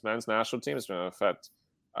U.S. men's national team. It's going to affect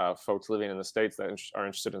folks living in the States that are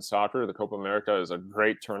interested in soccer. The Copa America is a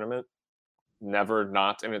great tournament, never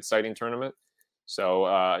not an exciting tournament.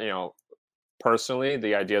 So, personally,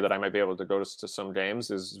 the idea that I might be able to go to some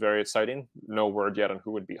games is very exciting. No word yet on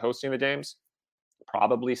who would be hosting the games.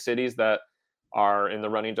 Probably cities that are in the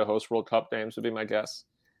running to host World Cup games would be my guess.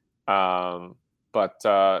 Very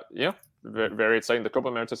exciting. The Copa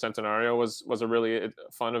America Centenario was a really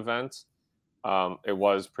fun event. It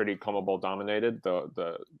was pretty CONMEBOL dominated.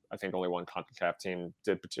 I think only one CONCACAF team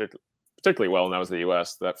did particularly well, and that was the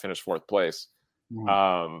U.S. that finished 4th place.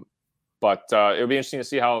 But it'll be interesting to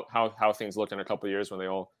see how things look in a couple of years when they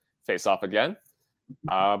all face off again.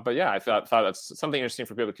 But yeah, I thought that's something interesting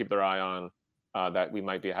for people to keep their eye on, that we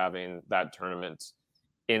might be having that tournament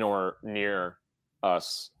in or near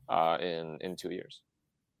us in 2 years.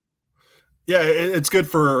 Yeah, it's good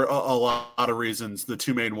for a lot of reasons. The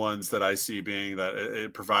 2 main ones that I see being that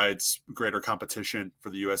it provides greater competition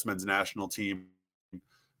for the U.S. men's national team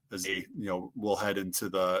as they, will head into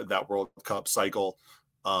that World Cup cycle.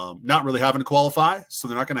 Not really having to qualify, so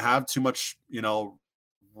they're not going to have too much,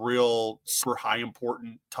 real super high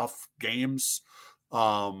important tough games,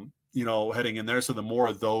 heading in there. So the more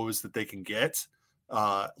of those that they can get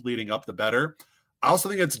leading up, the better. I also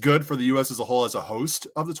think it's good for the U.S. as a whole as a host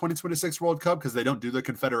of the 2026 World Cup, because they don't do the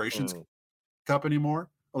Confederations Cup anymore.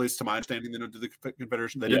 At least to my understanding, they don't do the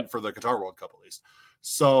Confederation. They didn't for the Qatar World Cup, at least.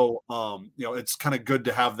 So, it's kind of good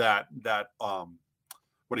to have that what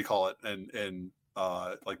do you call it? And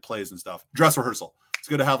like plays and stuff, dress rehearsal. It's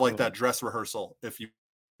good to have like that dress rehearsal, if you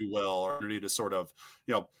will, or need to sort of,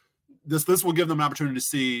 this will give them an opportunity to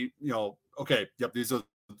see, okay, these are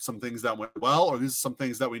some things that went well, or these are some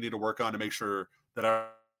things that we need to work on to make sure that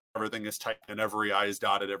everything is tight and every I is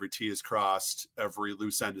dotted, every T is crossed, every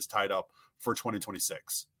loose end is tied up for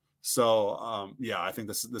 2026. So I think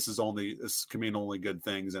this can mean only good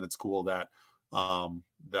things, and it's cool that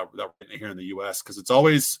that we're here in the U.S., because it's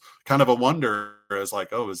always kind of a wonder as like,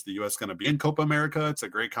 is the U.S. going to be in Copa America? It's a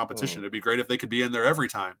great competition. It'd be great if they could be in there every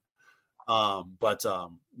time. It's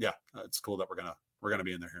cool that we're gonna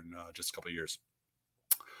be in there in just a couple of years.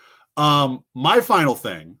 My final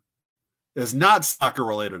thing is not soccer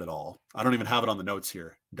related at all. I don't even have it on the notes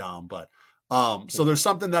here, Dom, but so there's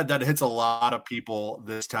something that hits a lot of people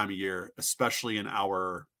this time of year, especially in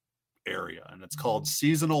our area, and it's called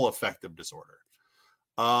seasonal affective disorder.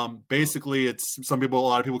 Basically, a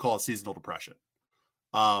lot of people call it seasonal depression.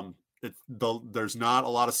 There's not a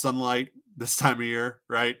lot of sunlight this time of year,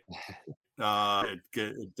 right?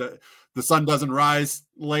 The sun doesn't rise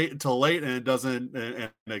late until late, and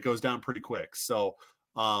it goes down pretty quick. So,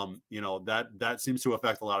 that seems to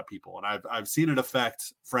affect a lot of people, and I've seen it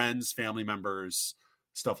affect friends, family members,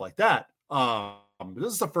 stuff like that.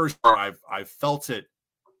 This is the first where I've felt it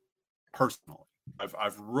personally.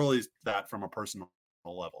 I've really that from a personal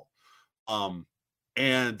level.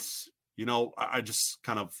 And I just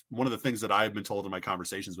kind of, one of the things that I've been told in my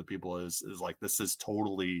conversations with people is like, this is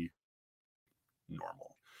totally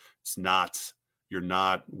normal. It's not, you're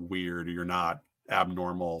not weird, or you're not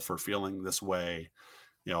abnormal for feeling this way.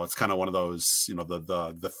 It's kind of one of those,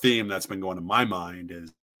 the theme that's been going in my mind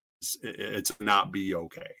is it's not be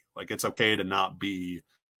okay. Like, it's okay to not be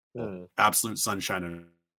absolute sunshine and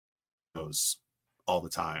those all the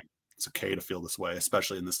time. It's okay to feel this way,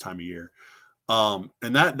 especially in this time of year. And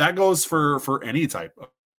that goes for any type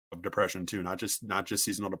of depression too, not just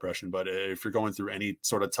seasonal depression, but if you're going through any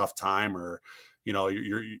sort of tough time, or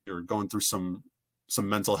you're going through some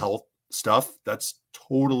mental health stuff, that's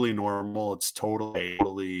totally normal. It's totally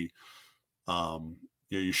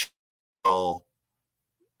you should feel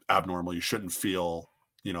abnormal. You shouldn't feel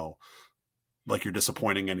like you're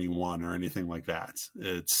disappointing anyone or anything like that.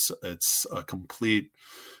 It's a complete,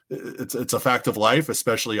 it's a fact of life,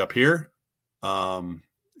 especially up here. I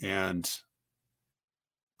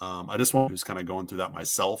just who's kind of going through that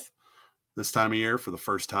myself this time of year for the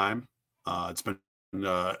first time. It's been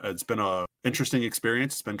a interesting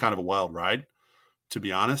experience. It's been kind of a wild ride, to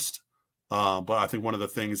be honest. But I think one of the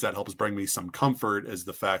things that helps bring me some comfort is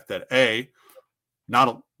the fact that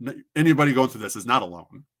not anybody going through this is not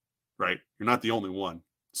alone, right? You're not the only one.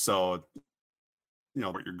 So,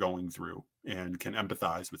 what you're going through, and can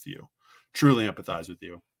empathize with you, truly empathize with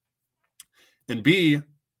you. And B,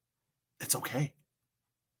 it's okay.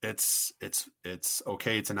 It's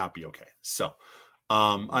okay to not be okay. So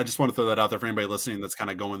I just want to throw that out there for anybody listening that's kind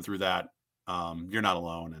of going through that. You're not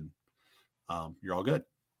alone, and you're all good.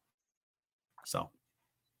 So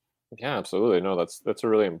yeah, absolutely. No, that's a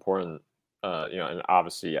really important and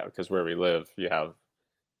obviously, yeah, because where we live, you have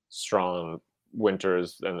strong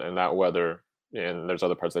winters and that weather, and there's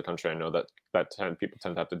other parts of the country I know that people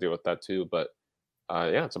tend to have to deal with that too. But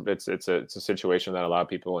yeah, it's a situation that a lot of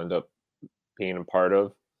people end up being a part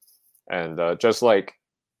of, and just like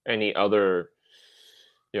any other,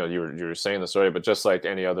 you were saying the story, but just like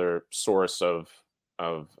any other source of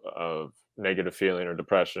negative feeling or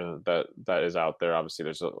depression that is out there, obviously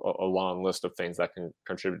there's a long list of things that can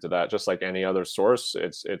contribute to that. Just like any other source,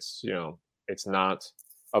 it's not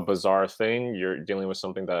a bizarre thing. You're dealing with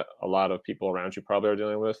something that a lot of people around you probably are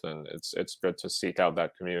dealing with, and it's good to seek out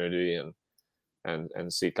that community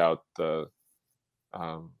and seek out the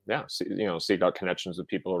seek out connections with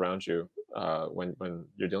people around you when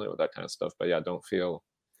you're dealing with that kind of stuff. But yeah, don't feel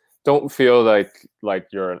like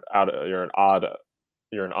you're an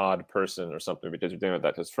odd person or something because you're dealing with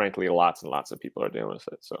that, because frankly lots and lots of people are dealing with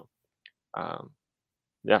it. So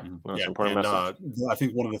that's an important message. I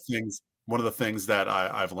think one of the things that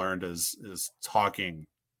I've learned is talking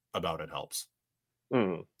about it helps.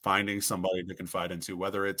 Finding somebody to confide into,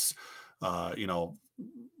 whether it's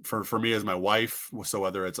for me as my wife, so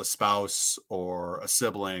whether it's a spouse or a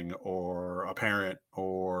sibling or a parent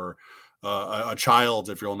or a child,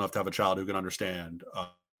 if you're old enough to have a child who can understand,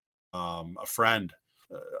 a friend,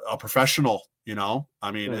 a professional,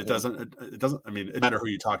 I mean, it doesn't, I mean, it doesn't matter who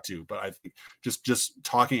you talk to, but I think just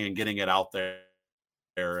talking and getting it out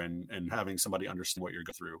there and having somebody understand what you're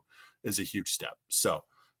going through is a huge step. So,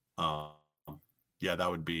 that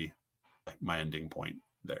would be my ending point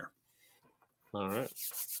there. All right.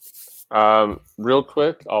 Real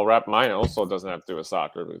quick, I'll wrap mine. Also doesn't have to do with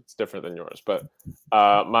soccer, but it's different than yours. But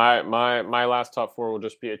my last top four will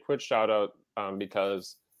just be a quick shout out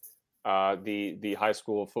because the high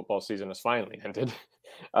school football season has finally ended.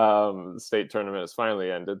 The state tournament has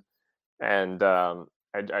finally ended, and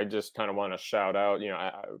I just kind of want to shout out.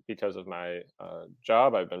 Because of my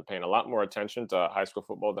job, I've been paying a lot more attention to high school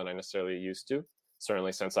football than I necessarily used to.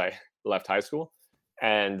 Certainly since I left high school,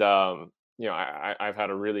 and I've had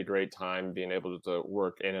a really great time being able to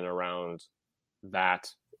work in and around that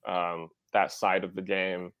side of the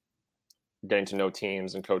game, getting to know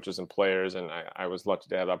teams and coaches and players. And I was lucky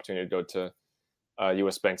to have the opportunity to go to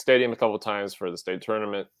US Bank Stadium a couple of times for the state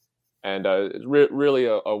tournament. And it's really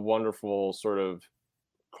a wonderful sort of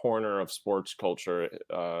corner of sports culture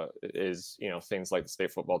is, things like the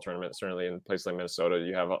state football tournament. Certainly in places like Minnesota,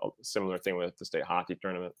 you have a similar thing with the state hockey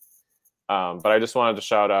tournament. But I just wanted to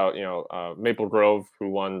shout out, Maple Grove, who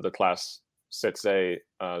won the Class 6A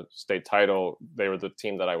state title. They were the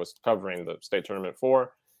team that I was covering the state tournament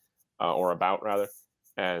for, or about rather.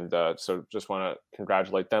 So just want to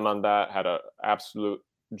congratulate them on that. Had a absolute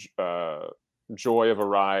joy of a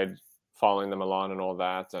ride following them along and all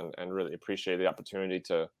that, and really appreciate the opportunity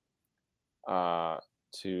to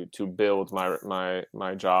build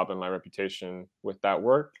my job and my reputation with that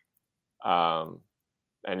work.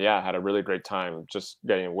 And yeah, I had a really great time just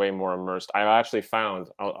getting way more immersed. I actually found,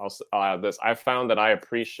 I'll add this, I found that I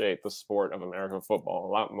appreciate the sport of American football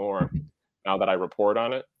a lot more now that I report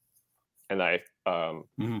on it and I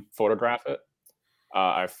photograph it.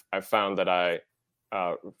 I've found that I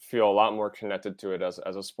feel a lot more connected to it as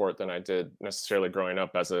a sport than I did necessarily growing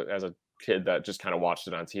up as a kid that just kind of watched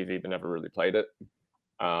it on TV but never really played it.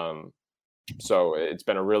 So it's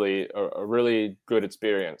been a really good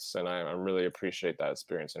experience, and I really appreciate that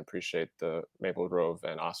experience and appreciate the Maple Grove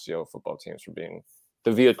and Osseo football teams for being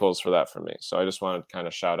the vehicles for that for me. So I just wanted to kind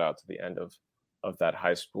of shout out to the end of that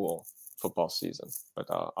high school football season, but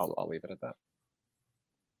I'll leave it at that.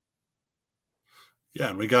 Yeah,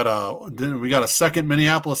 and we got a second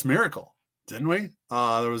Minneapolis Miracle, didn't we?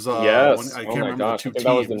 There was yes. I can't remember the two teams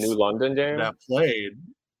that was the New London game that played.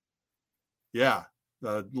 Yeah,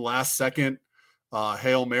 the last second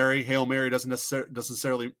Hail Mary doesn't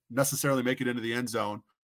necessarily make it into the end zone,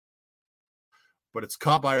 but it's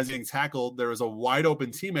caught by as being tackled. There is a wide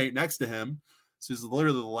open teammate next to him, so he's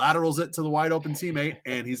literally laterals it to the wide open teammate,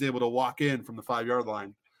 and he's able to walk in from the 5-yard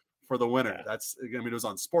line for the winner. Yeah. That's, I mean, it was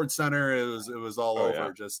on Sports Center. It was all over. Yeah.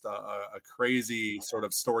 Just a crazy sort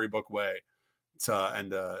of storybook way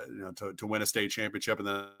to win a state championship, and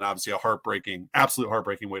then obviously absolute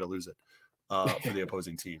heartbreaking way to lose it for the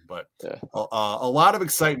opposing team. But a lot of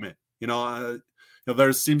excitement.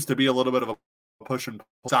 There seems to be a little bit of a push and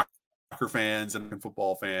pull. Soccer fans and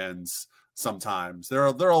football fans. Sometimes there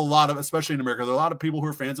are a lot of, especially in America, there are a lot of people who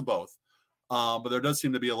are fans of both. But there does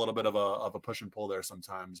seem to be a little bit of a push and pull there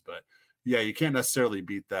sometimes. But yeah, you can't necessarily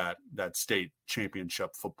beat that state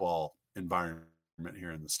championship football environment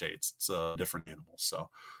here in the States. It's a different animal. So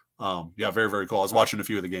yeah, very, very cool. I was watching a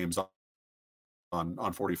few of the games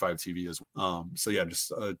on 45 TV as well. So yeah,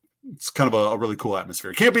 just it's kind of a really cool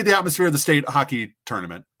atmosphere. Can't beat the atmosphere of the state hockey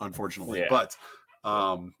tournament, unfortunately. Yeah. But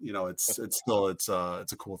it's still it's a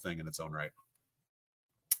cool thing in its own right.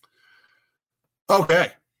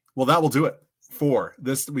 Okay. Well, that will do it for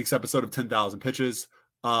this week's episode of 10,000 Pitches.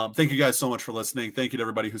 Thank you guys so much for listening. Thank you to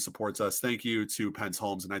everybody who supports us. Thank you to Penn's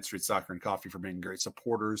Homes and Ninth Street Soccer and Coffee for being great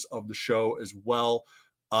supporters of the show as well.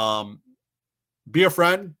 Be a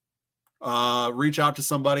friend. Reach out to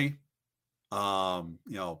somebody. Tell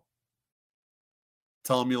them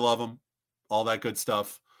you love them. All that good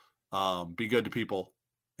stuff. Be good to people.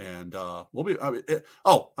 And we'll be. I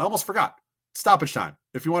almost forgot. Stoppage time.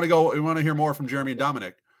 If you want to hear more from Jeremy and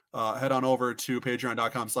Dominic, head on over to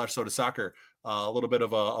patreon.com/SodaSoccer. A little bit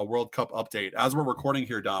of a World Cup update. As we're recording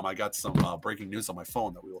here, Dom, I got some breaking news on my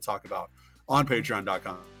phone that we will talk about on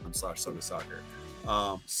patreon.com/SodaSoccer.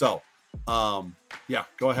 Yeah,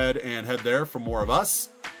 go ahead and head there for more of us.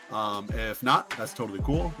 If not, that's totally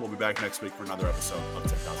cool. We'll be back next week for another episode of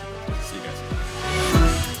 10,000. See you guys.